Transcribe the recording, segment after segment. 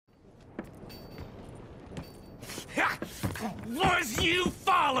Was you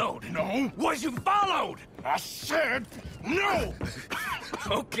followed? No. Was you followed? I said no!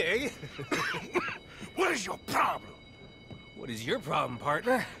 Okay. What is your problem? What is your problem,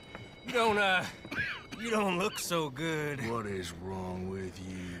 partner? You don't look so good. What is wrong with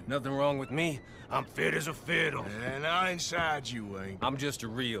you? Nothing wrong with me. I'm fit as a fiddle. And I inside you ain't. I'm just a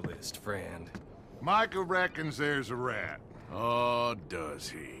realist, friend. Micah reckons there's a rat. Oh, does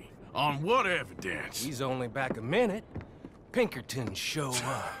he? On what evidence? He's only back a minute. Pinkerton show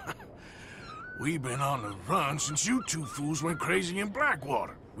up. We've been on the run since you two fools went crazy in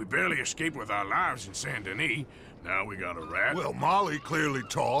Blackwater. We barely escaped with our lives in Saint Denis. Now we got a rat. Well, Molly clearly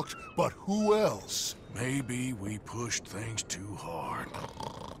talked, but who else? Maybe we pushed things too hard.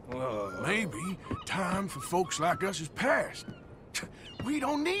 Maybe time for folks like us is past. We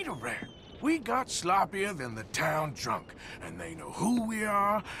don't need a rat. We got sloppier than the town drunk, and they know who we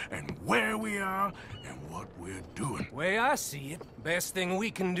are, and where we are, and what we're doing. Way I see it, best thing we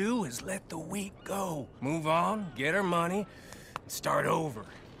can do is let the week go. Move on, get our money, and start over.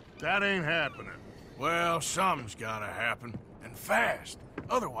 That ain't happening. Well, something's gotta happen, and fast.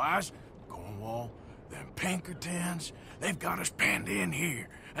 Otherwise, Cornwall, them Pinkertons, they've got us penned in here,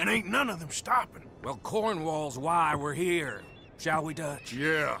 and ain't none of them stopping. Well, Cornwall's why we're here. Shall we, Dutch?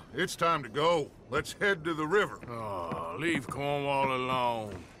 Yeah, it's time to go. Let's head to the river. Oh, leave Cornwall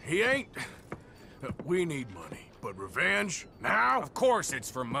alone. He ain't... We need money, but revenge, now? Of course it's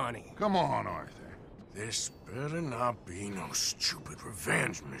for money. Come on, Arthur. This better not be no stupid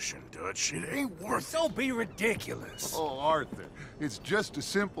revenge mission, Dutch. It ain't worth it. Don't be ridiculous. Oh, Arthur, it's just a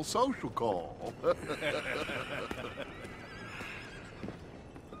simple social call.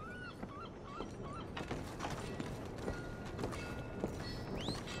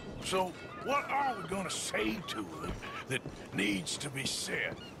 So, what are we gonna say to him that needs to be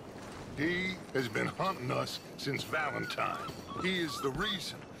said? He has been hunting us since Valentine. He is the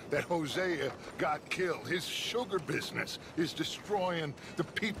reason that Hosea got killed. His sugar business is destroying the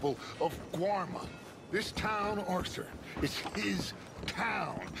people of Guarma. This town, Arthur, is his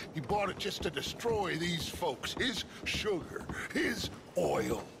town. He bought it just to destroy these folks. His sugar, his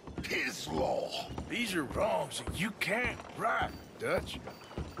oil, his law. These are wrongs that you can't right, Dutch.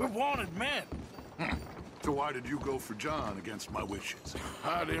 We're wanted men. So why did you go for John against my wishes?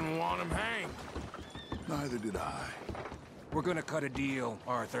 I didn't want him hanged. Neither did I. We're gonna cut a deal,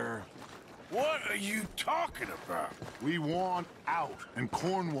 Arthur. What are you talking about? We want out, and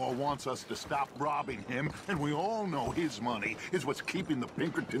Cornwall wants us to stop robbing him, and we all know his money is what's keeping the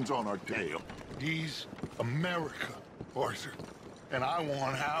Pinkertons on our tail. He's America, Arthur, and I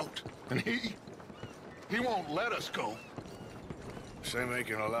want out, and he won't let us go. This ain't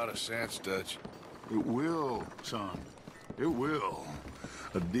making a lot of sense, Dutch. It will, son. It will.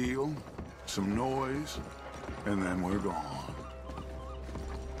 A deal, some noise, and then we're gone.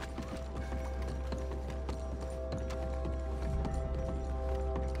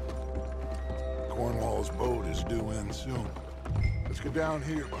 Cornwall's boat is due in soon. Let's get down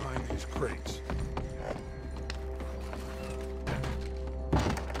here behind these crates.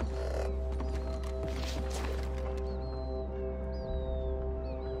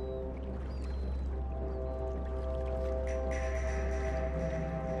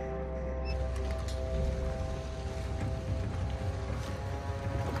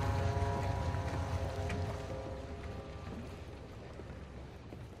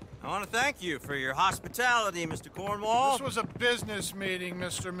 I want to thank you for your hospitality, Mr. Cornwall. This was a business meeting,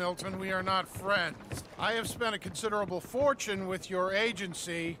 Mr. Milton. We are not friends. I have spent a considerable fortune with your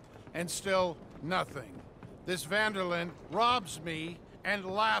agency, and still nothing. This Vanderlyn robs me and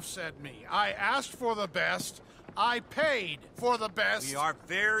laughs at me. I asked for the best. I paid for the best. We are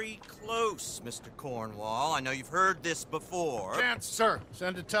very close, Mr. Cornwall. I know you've heard this before. Chance, sir.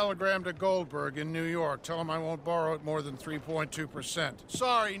 Send a telegram to Goldberg in New York. Tell him I won't borrow it more than 3.2%.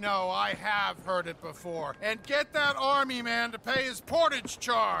 Sorry, no, I have heard it before. And get that army man to pay his portage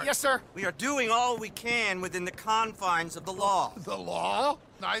charge. Yes, sir. We are doing all we can within the confines of the law. The law?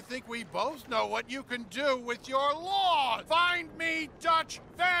 I think we both know what you can do with your law. Find me Dutch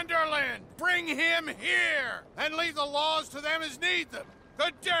Vanderlyn. Bring him here. And leave the laws to them as need them.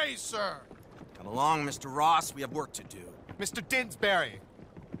 Good day, sir. Come along, Mr. Ross. We have work to do. Mr. Didsbury.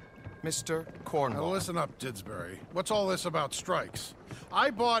 Mr. Cornwall. Now listen up, Didsbury. What's all this about strikes?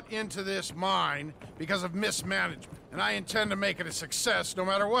 I bought into this mine because of mismanagement, and I intend to make it a success no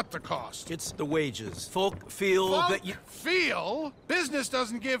matter what the cost. It's the wages. Folk feel that you... Feel? Business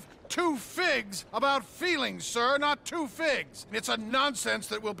doesn't give two figs about feelings, sir, not two figs. It's a nonsense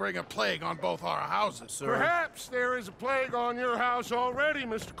that will bring a plague on both our houses, sir. Perhaps there is a plague on your house already,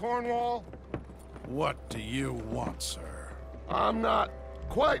 Mr. Cornwall. What do you want, sir? I'm not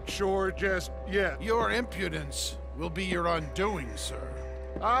quite sure just yet. Your impudence will be your undoing, sir.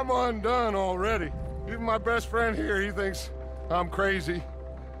 I'm undone already. Even my best friend here, he thinks I'm crazy.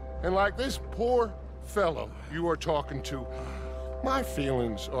 And like this poor fellow you are talking to, my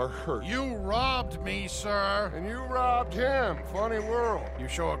feelings are hurt. You robbed me, sir. And you robbed him. Funny world. You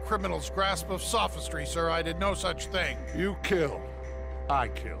show a criminal's grasp of sophistry, sir. I did no such thing. You kill. I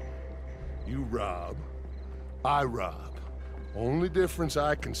kill. You rob. I rob. Only difference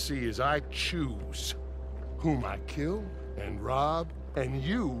I can see is I choose whom I kill and rob, and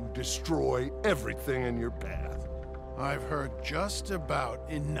you destroy everything in your path. I've heard just about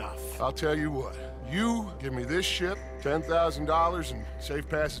enough. I'll tell you what. You give me this ship, $10,000, and safe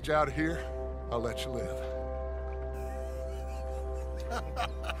passage out of here, I'll let you live.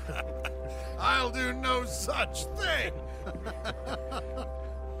 I'll do no such thing.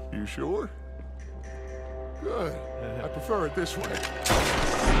 You sure? Good. I prefer it this way.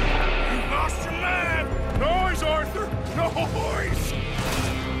 You lost your man! Noise, Arthur! Noise!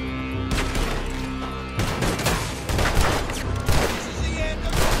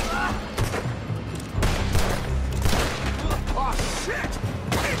 Oh, shit!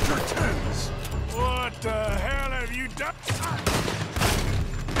 Pinkertons! What the hell have you done?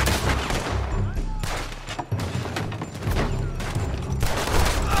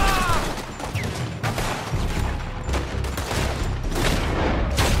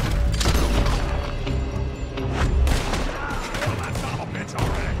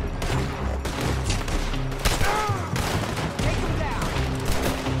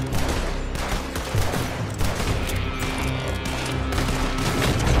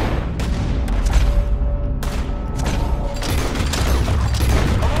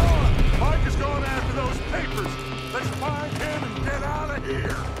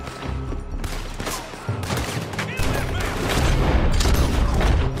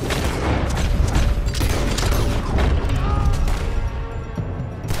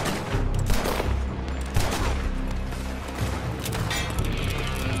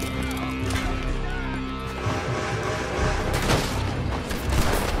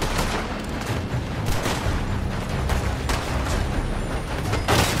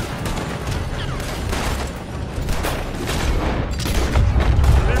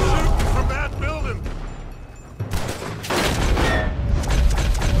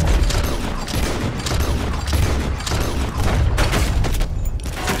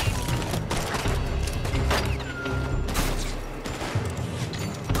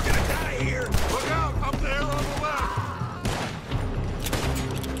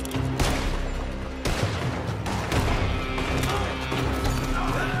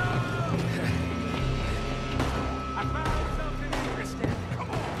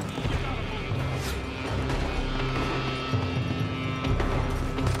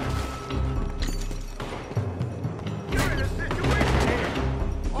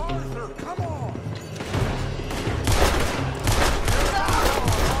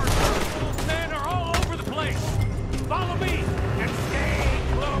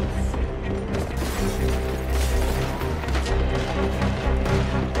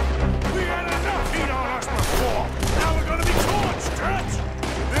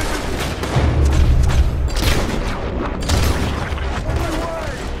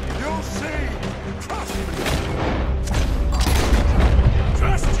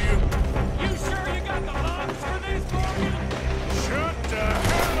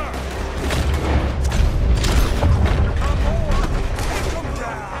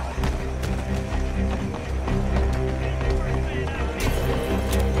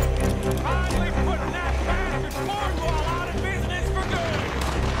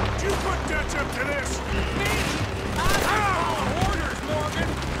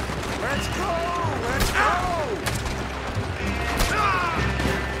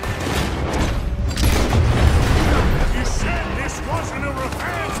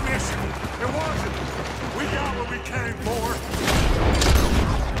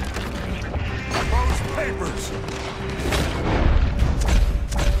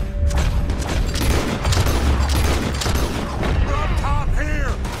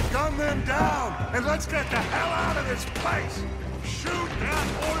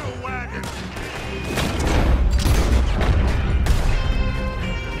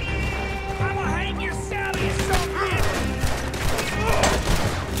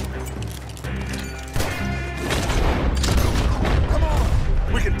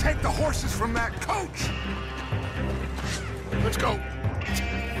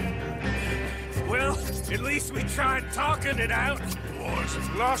 It out. Boys, fellas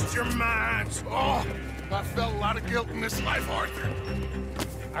have lost your minds. Oh, I felt a lot of guilt in this life, Arthur.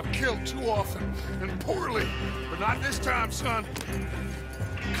 I've killed too often and poorly, but not this time, son.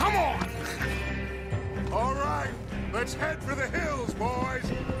 Come on! All right, let's head for the hills, boys.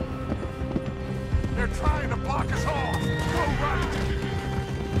 They're trying to block us off. Go right.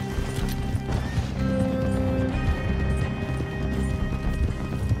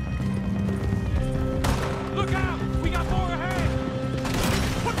 Look out! We got more ahead!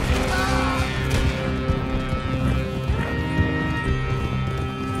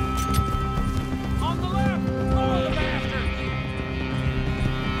 On the left! Follow the bastard!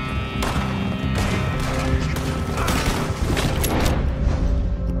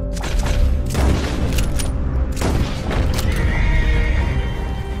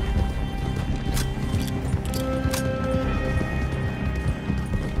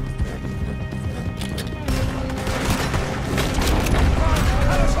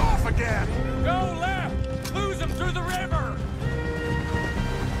 Go left! Lose them through the river!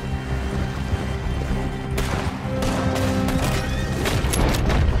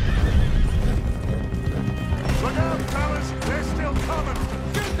 Look out, fellas! They're still coming!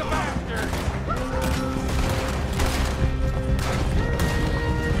 Shoot the bastard!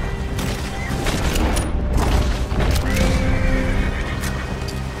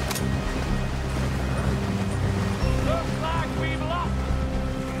 Looks like we've lost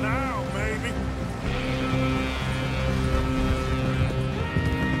them. Now, maybe.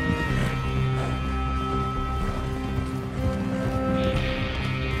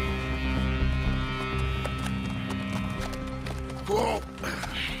 Whoa.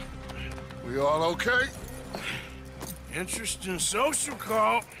 We all okay? Interesting social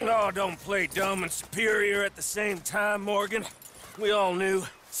call. Oh, don't play dumb and superior at the same time, Morgan. We all knew,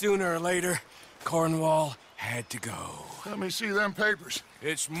 sooner or later, Cornwall had to go. Let me see them papers.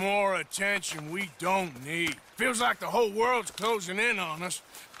 It's more attention we don't need. Feels like the whole world's closing in on us.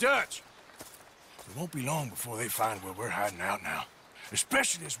 Dutch, it won't be long before they find where we're hiding out now.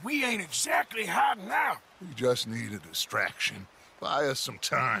 Especially as we ain't exactly hiding out. We just need a distraction. Buy us some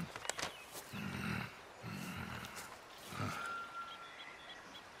time.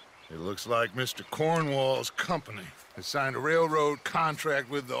 It looks like Mr. Cornwall's company has signed a railroad contract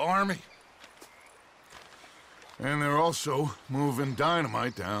with the Army. And they're also moving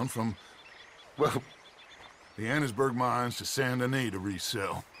dynamite down from, well, the Annesburg mines to Saint Denis to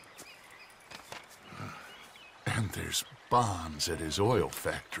resell. And there's bonds at his oil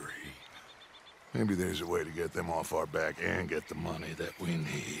factory. Maybe there's a way to get them off our back and get the money that we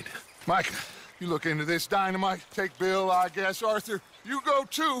need. Mike, you look into this dynamite. Take Bill, I guess. Arthur, you go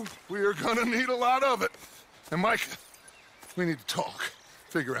too. We are gonna need a lot of it. And Mike, we need to talk.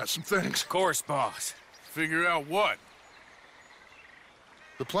 Figure out some things. Of course, boss. Figure out what?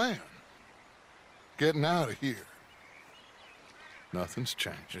 The plan. Getting out of here. Nothing's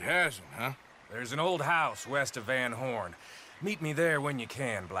changed. It hasn't, huh? There's an old house west of Van Horn. Meet me there when you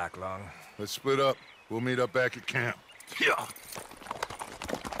can, Black Lung. Let's split up. We'll meet up back at camp. Yeah.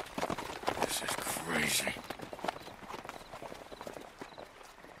 This is crazy.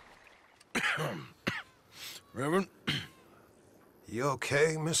 Reverend? You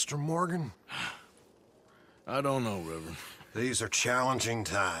okay, Mr. Morgan? I don't know, Reverend. These are challenging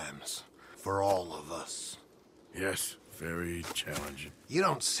times for all of us. Yes, very challenging. You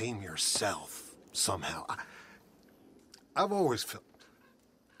don't seem yourself, somehow. I've always felt...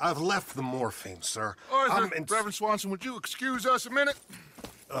 I've left the morphine, sir. Arthur, Reverend Swanson, would you excuse us a minute?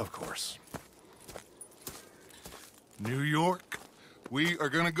 Of course. New York. We are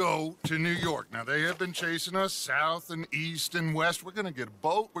gonna go to New York. Now, they have been chasing us south and east and west. We're gonna get a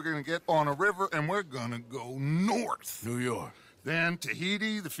boat, we're gonna get on a river, and we're gonna go north. New York. Then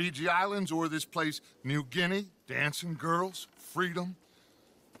Tahiti, the Fiji Islands, or this place, New Guinea, dancing girls, freedom.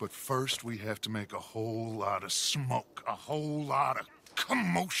 But first, we have to make a whole lot of smoke, a whole lot of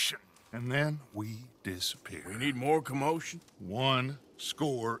commotion. And then we disappear. We need more commotion? 1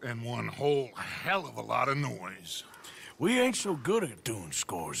 score and 1 whole hell of a lot of noise. We ain't so good at doing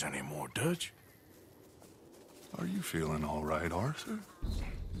scores anymore, Dutch. Are you feeling all right, Arthur?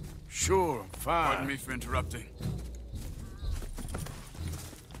 Sure, I'm fine. Pardon me for interrupting.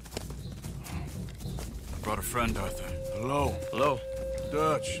 Brought a friend, Arthur. Hello. Hello.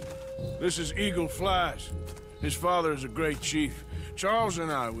 Dutch. This is Eagle Flies. His father is a great chief. Charles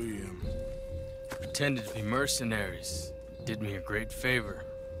and I, we Pretended to be mercenaries. Did me a great favor.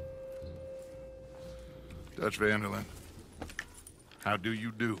 Dutch Vanderlyn, how do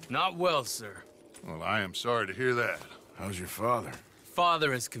you do? Not well, sir. Well, I am sorry to hear that. How's your father?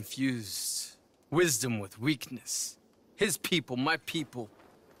 Father has confused wisdom with weakness. His people, my people.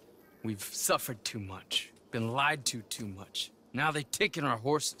 We've suffered too much, been lied to too much. Now they've taken our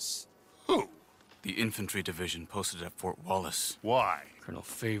horses. Who? The infantry division posted at Fort Wallace. Why? Colonel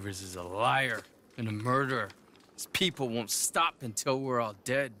Favors is a liar and a murderer. His people won't stop until we're all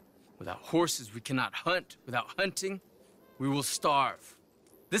dead. Without horses, we cannot hunt. Without hunting, we will starve.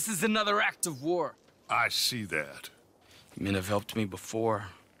 This is another act of war. I see that. Men have helped me before,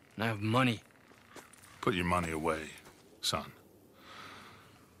 and I have money. Put your money away, son.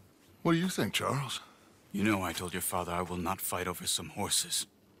 What do you think, Charles? You know I told your father I will not fight over some horses.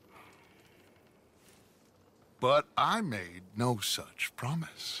 But I made no such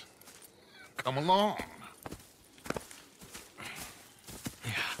promise. Come along.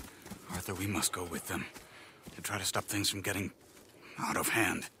 Yeah, Arthur, we must go with them to try to stop things from getting out of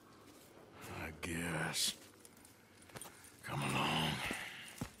hand. I guess. Come along.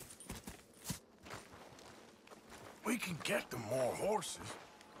 We can get them more horses.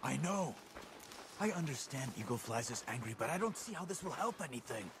 I know. I understand Eagle Flies is angry, but I don't see how this will help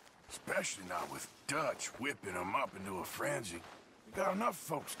anything. Especially not with Dutch whipping them up into a frenzy. We got enough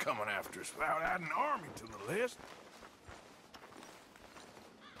folks coming after us without adding an army to the list.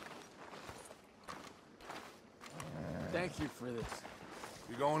 Thank you for this.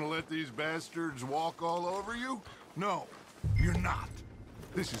 You going to let these bastards walk all over you? No, you're not.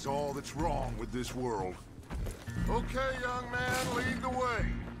 This is all that's wrong with this world. Okay, young man, lead the way.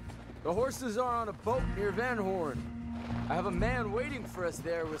 The horses are on a boat near Van Horn. I have a man waiting for us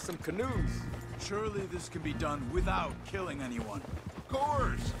there with some canoes. Surely this can be done without killing anyone. Of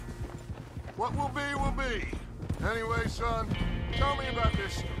course. What will be. Anyway, son, tell me about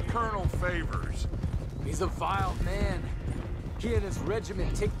this Colonel Favors. He's a vile man. He and his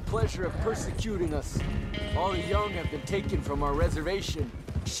regiment take pleasure of persecuting us. All the young have been taken from our reservation,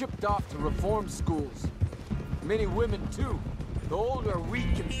 shipped off to reform schools. Many women, too. The old are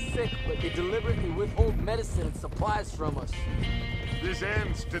weak and sick, but they deliberately withhold medicine and supplies from us. This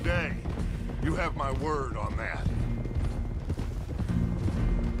ends today. You have my word on that.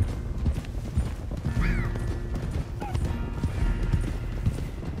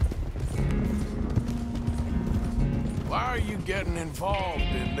 Why are you getting involved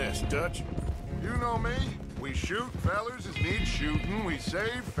in this, Dutch? You know me. We shoot fellers as need shooting. We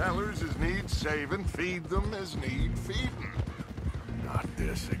save fellers as need saving. Feed them as need feeding. Not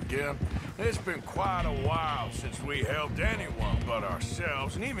this again. It's been quite a while since we helped anyone but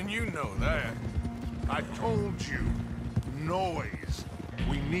ourselves, and even you know that. I told you. Noise.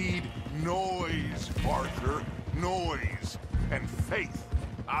 We need noise, Arthur. Noise. And faith.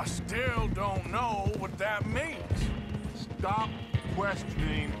 I still don't know what that means. Stop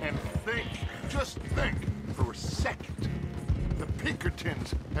questioning and think. Just think for a second. The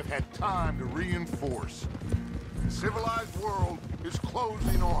Pinkertons have had time to reinforce. The civilized world is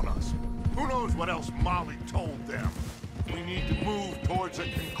closing on us. Who knows what else Molly told them? We need to move towards a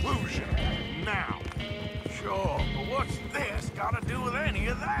conclusion now. Sure, but what's this got to do with any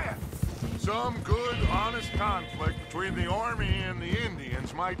of that? Some good, honest conflict between the Army and the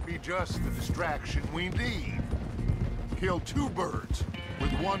Indians might be just the distraction we need. Kill two birds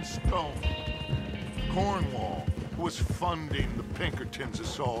with one stone. Cornwall was funding the Pinkertons'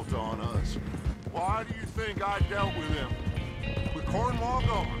 assault on us. Why do you think I dealt with him? With Cornwall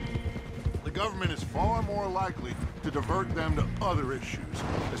gone, the government is far more likely to divert them to other issues,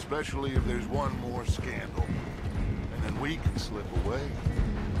 especially if there's one more scandal. And then we can slip away.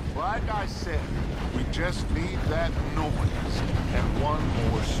 Like I said, we just need that noise and one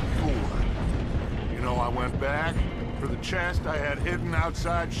more score. You know, I went back for the chest I had hidden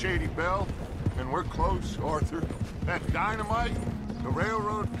outside Shady Bell, and we're close, Arthur. That dynamite, the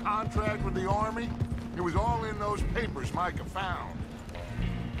railroad contract with the Army, it was all in those papers Micah found.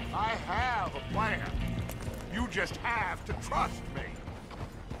 I have a plan. You just have to trust me.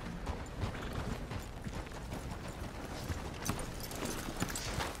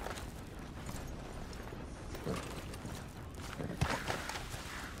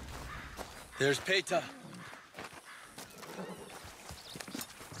 There's Peta.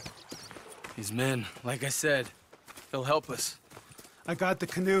 These men, like I said, they'll help us. I got the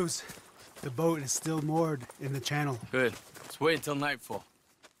canoes. The boat is still moored in the channel. Good. Let's wait until nightfall.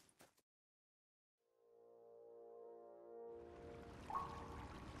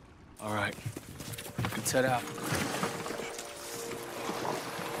 All right. Let's head out.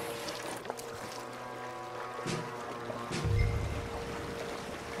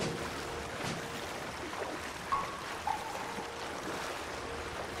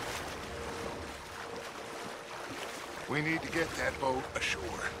 We need to get that boat ashore.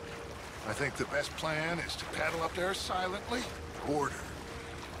 I think the best plan is to paddle up there silently, board her.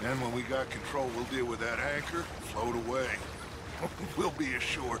 Then when we got control, we'll deal with that anchor, float away. We'll be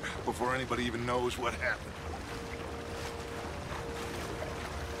ashore before anybody even knows what happened.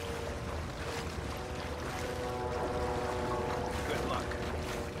 Good luck.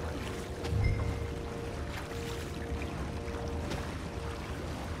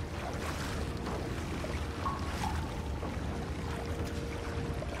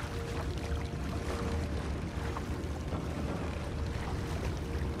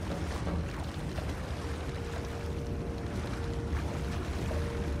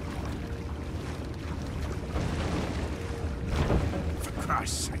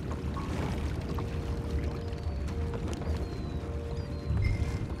 Christ's sake.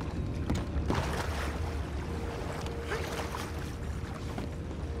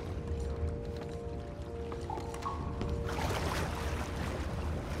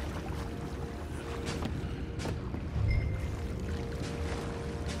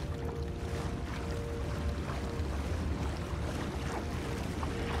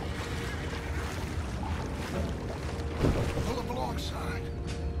 Pull him alongside.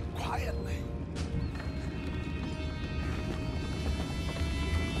 Quietly.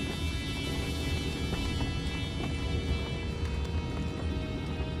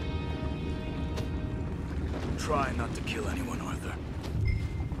 Try not to kill anyone, Arthur.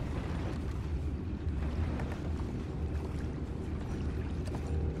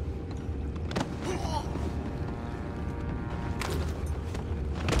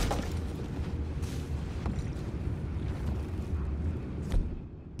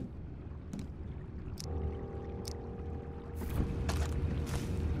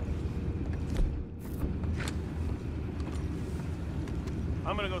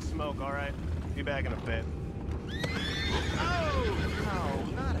 I'm gonna go smoke, all right? Be back in a bit. No,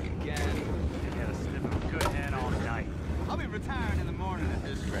 not again. You had a sniff of a good head all night. I'll be retiring in the morning at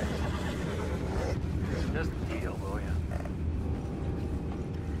this rate. Just deal, will ya?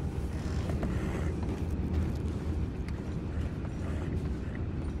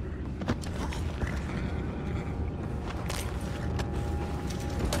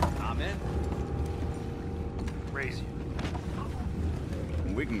 I'm in. Raise you.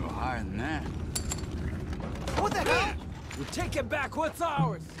 We can go higher than that. What the hell? We're taking back what's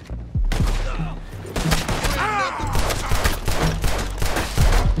ours!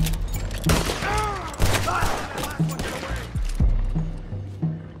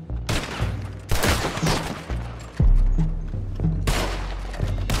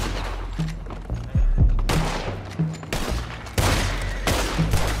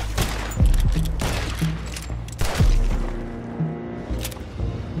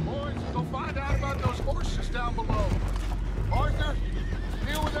 Boys, go find out about those horses down below. Arthur,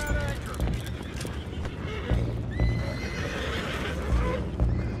 deal with that anchor.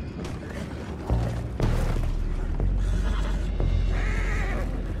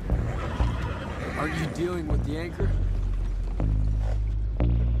 Are you dealing with the anchor?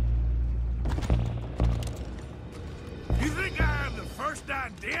 You think I have the first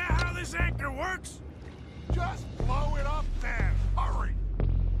idea how this anchor works? Just blow it up then. Hurry.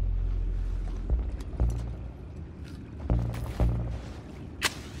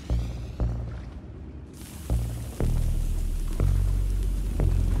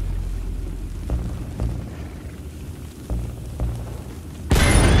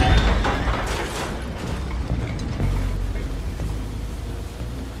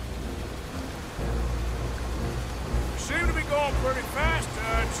 Seem to be going pretty fast,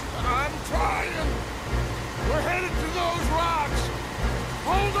 Dutch. I'm trying. We're headed to those rocks.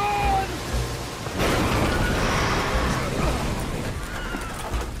 Hold on.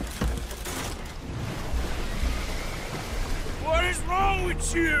 What is wrong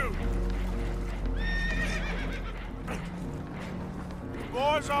with you?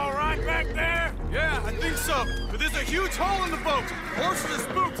 Boys all right back there? Yeah, I think so. But there's a huge hole in the boat. Horses are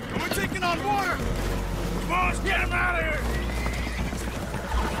spooked, and we're taking on water. Boys, get him out of here!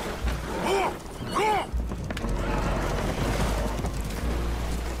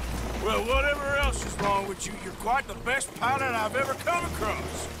 Well, whatever else is wrong with you, you're quite the best pilot I've ever come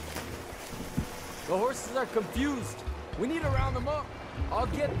across. The horses are confused. We need to round them up. I'll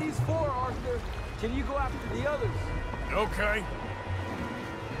get these four, Arthur. Can you go after the others? Okay.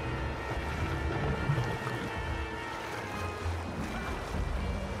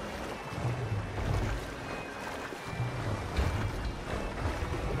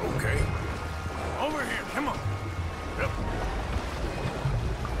 Okay. Over here, come on. Yep.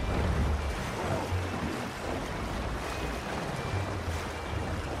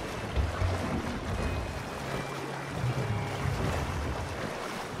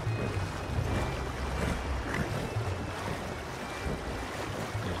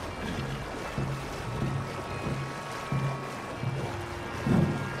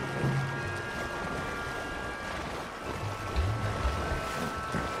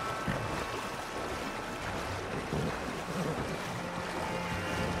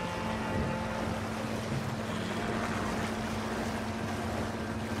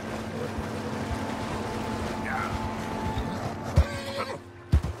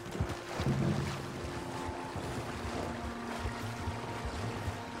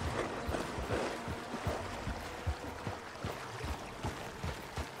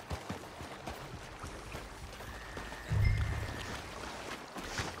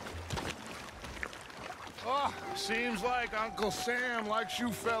 Oh, seems like Uncle Sam likes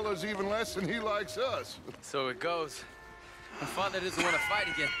you fellas even less than he likes us. So it goes. My father doesn't want to fight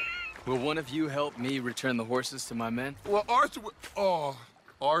again. Will one of you help me return the horses to my men? Well,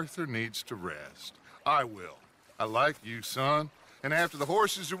 Arthur needs to rest. I will. I like you, son. And after the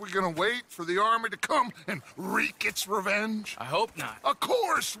horses, are we gonna wait for the army to come and wreak its revenge? I hope not. Of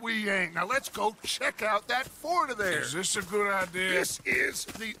course we ain't. Now let's go check out that fort of theirs. Is this a good idea? This is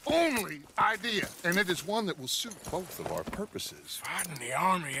the only idea, and it is one that will suit both of our purposes. Fighting the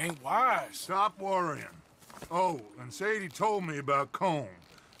army ain't wise. Stop worrying. Oh, and Sadie told me about Combe.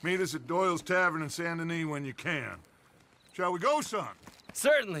 Meet us at Doyle's Tavern in Saint Denis when you can. Shall we go, son?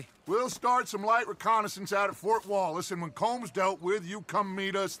 Certainly. We'll start some light reconnaissance out at Fort Wallace, and when Comb's dealt with, you come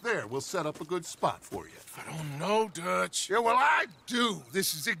meet us there. We'll set up a good spot for you. I don't know, Dutch. Yeah, well, I do.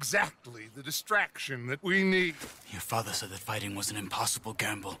 This is exactly the distraction that we need. Your father said that fighting was an impossible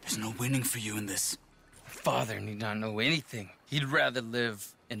gamble. There's no winning for you in this. Father need not know anything. He'd rather live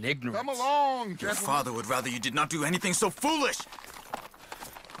in ignorance. Come along, Your gentlemen. father would rather you did not do anything so foolish.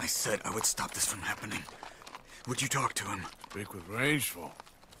 I said I would stop this from happening. Would you talk to him? Speak with Rangeful.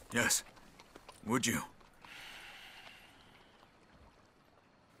 Yes. Would you?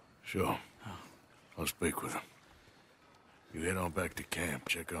 Sure. I'll speak with him. You head on back to camp,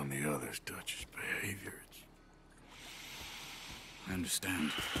 check on the others. Dutch's behavior, I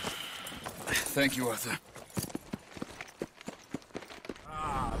understand. Thank you, Arthur.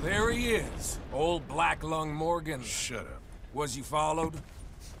 Ah, there he is. Old Black Lung Morgan. Shut up. Was you followed?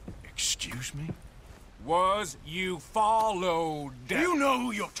 Excuse me? Was you followed? You know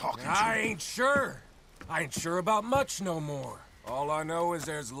who you're talking to. I ain't sure. I ain't sure about much no more. All I know is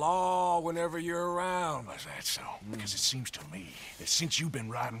there's law whenever you're around. Is that so? Because it seems to me that since you've been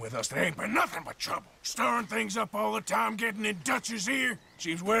riding with us, there ain't been nothing but trouble. Stirring things up all the time, getting in Dutch's ear.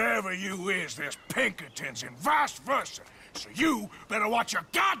 Seems wherever you is, there's Pinkertons and vice versa. So you better watch your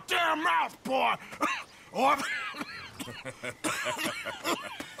goddamn mouth, boy! Or...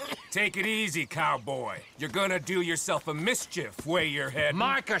 Take it easy, cowboy. You're gonna do yourself a mischief way you're heading.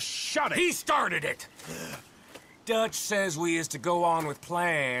 Micah, shut it! He started it! Dutch says we is to go on with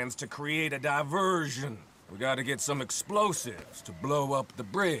plans to create a diversion. We gotta get some explosives to blow up the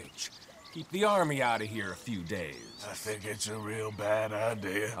bridge. Keep the army out of here a few days. I think it's a real bad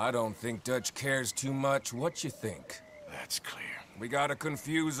idea. I don't think Dutch cares too much what you think. That's clear. We gotta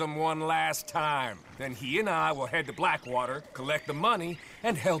confuse him one last time. Then he and I will head to Blackwater, collect the money,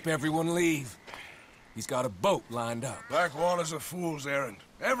 and help everyone leave. He's got a boat lined up. Blackwater's a fool's errand.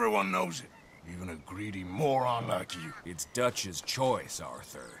 Everyone knows it. Even a greedy moron like you. It's Dutch's choice,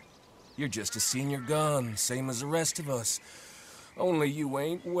 Arthur. You're just a senior gun, same as the rest of us. Only you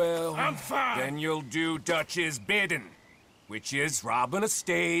ain't well. I'm fine. Then you'll do Dutch's bidding, which is robbing a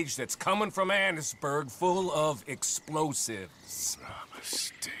stage that's coming from Annisburg full of explosives. Rob a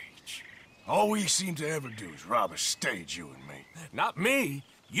stage. All we seem to ever do is rob a stage, you and me. Not me,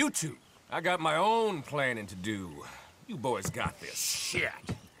 you two. I got my own planning to do. You boys got this. Shit.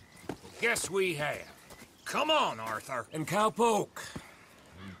 Guess we have. Come on, Arthur. And Cowpoke,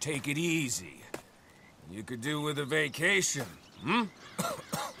 take it easy. You could do with a vacation, hmm?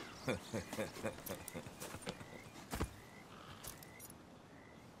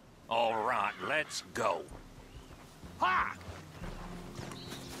 All right, let's go. Ha!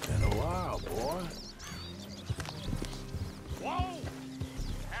 Been a while, boy. Whoa!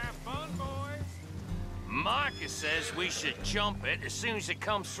 Have fun, boys. Micah says we should jump it as soon as it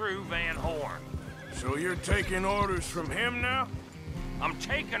comes through Van Horn. So you're taking orders from him now? I'm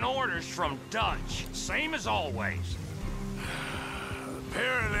taking orders from Dutch, same as always. The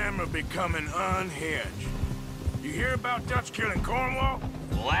pair of them are becoming unhinged. You hear about Dutch killing Cornwall?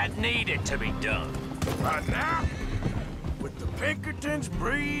 Well, that needed to be done. Right now? With the Pinkertons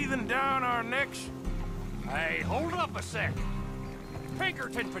breathing down our necks? Hey, hold up a second.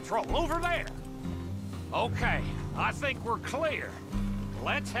 Pinkerton Patrol, over there. Okay, I think we're clear.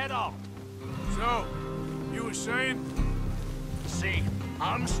 Let's head off. So, you were saying? See,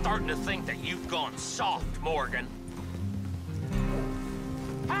 I'm starting to think that you've gone soft, Morgan.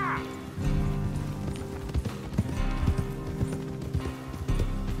 Ha!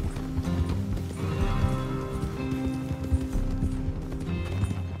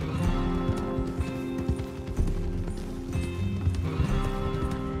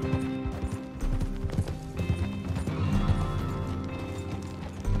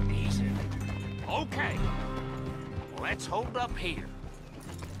 Okay, let's hold up here.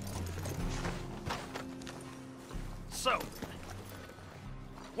 So,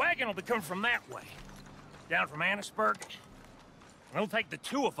 wagon will be coming from that way, down from Annisburg. It'll take the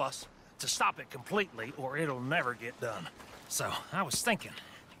two of us to stop it completely, or it'll never get done. So, I was thinking,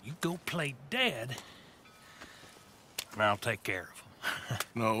 you go play dead, and I'll take care of him.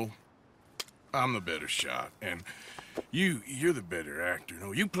 No, I'm the better shot, and you're the better actor.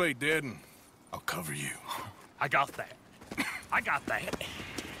 No, you play dead, and I'll cover you. I got that. I got that.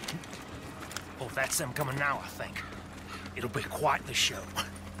 Oh, that's them coming now, I think. It'll be quite the show.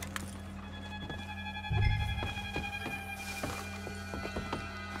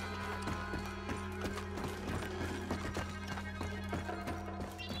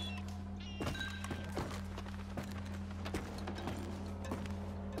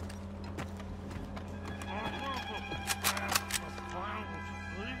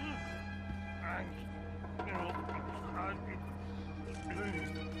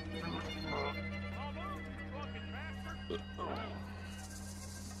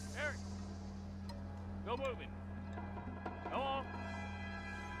 Go moving. Go on.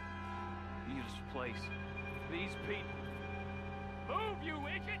 Beautiful place. These people. Move, you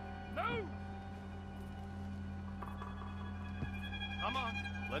idiot! Move! Come on.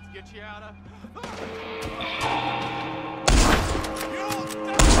 Let's get you out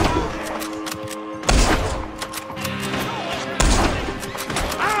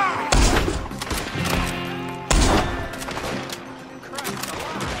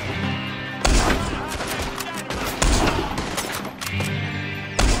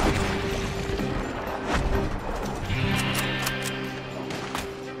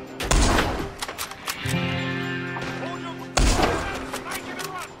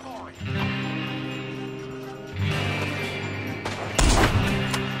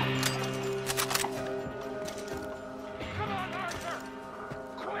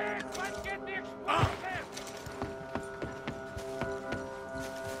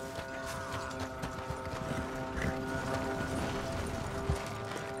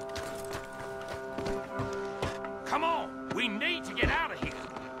Come on! We need to get out of here!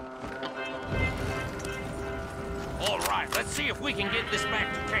 All right, let's see if we can get this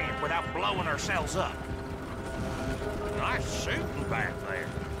back to camp without blowing ourselves up. Nice shooting back there.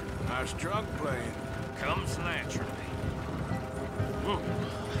 Nice drunk playing. Comes naturally.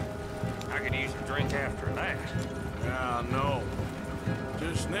 I could use a drink after that. Yeah, no.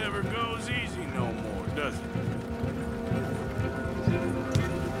 Just never goes easy no more, does it?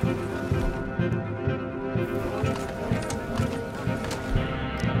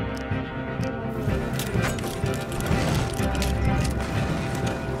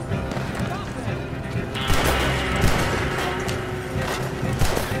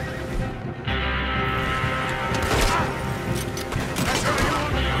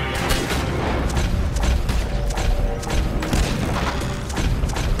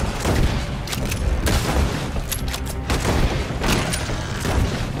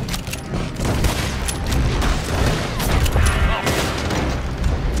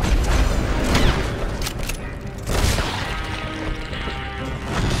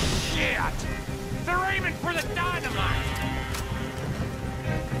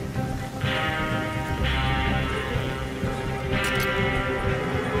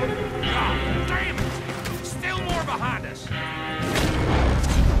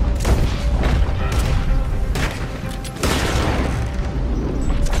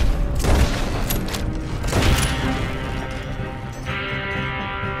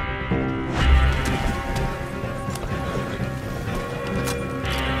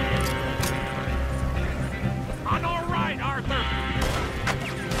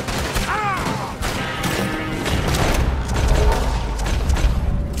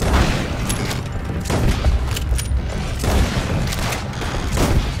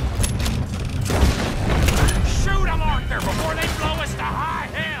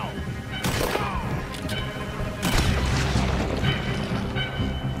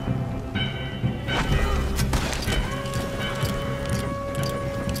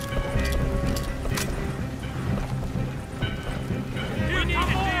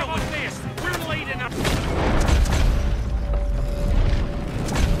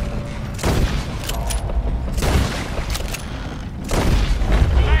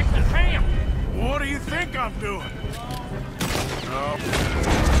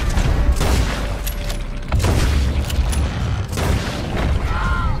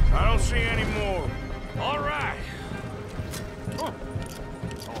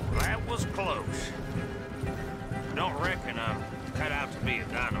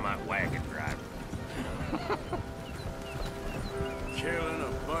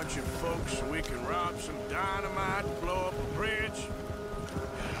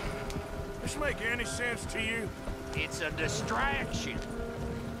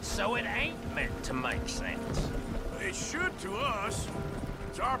 so it ain't meant to make sense. It should to us.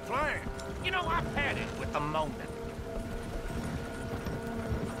 It's our plan. You know, I've had it with the moment.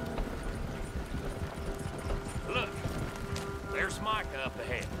 Look, there's Micah up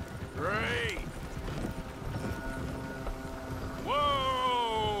ahead. Great.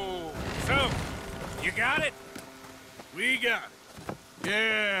 Whoa! So, you got it? We got it.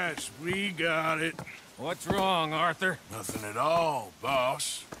 Yes, we got it. What's wrong, Arthur? Nothing at all,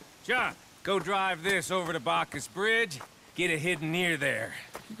 boss. John, go drive this over to Bacchus Bridge. Get it hidden near there.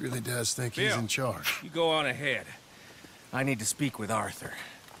 He really does think Bill, he's in charge. You go on ahead. I need to speak with Arthur.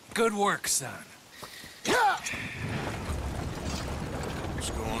 Good work, son. What's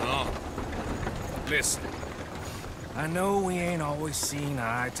going on? Listen, I know we ain't always seen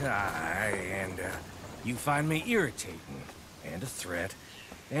eye to eye, and you find me irritating and a threat,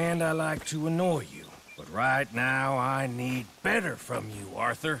 and I like to annoy you. But right now, I need better from you,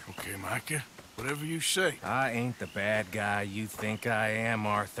 Arthur. Okay, Micah. Whatever you say. I ain't the bad guy you think I am,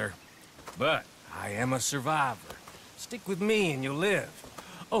 Arthur. But I am a survivor. Stick with me and you'll live.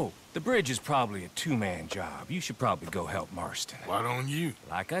 Oh, the bridge is probably a two-man job. You should probably go help Marston. Why don't you?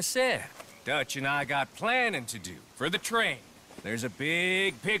 Like I said, Dutch and I got planning to do for the train. There's a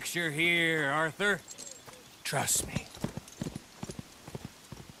big picture here, Arthur. Trust me.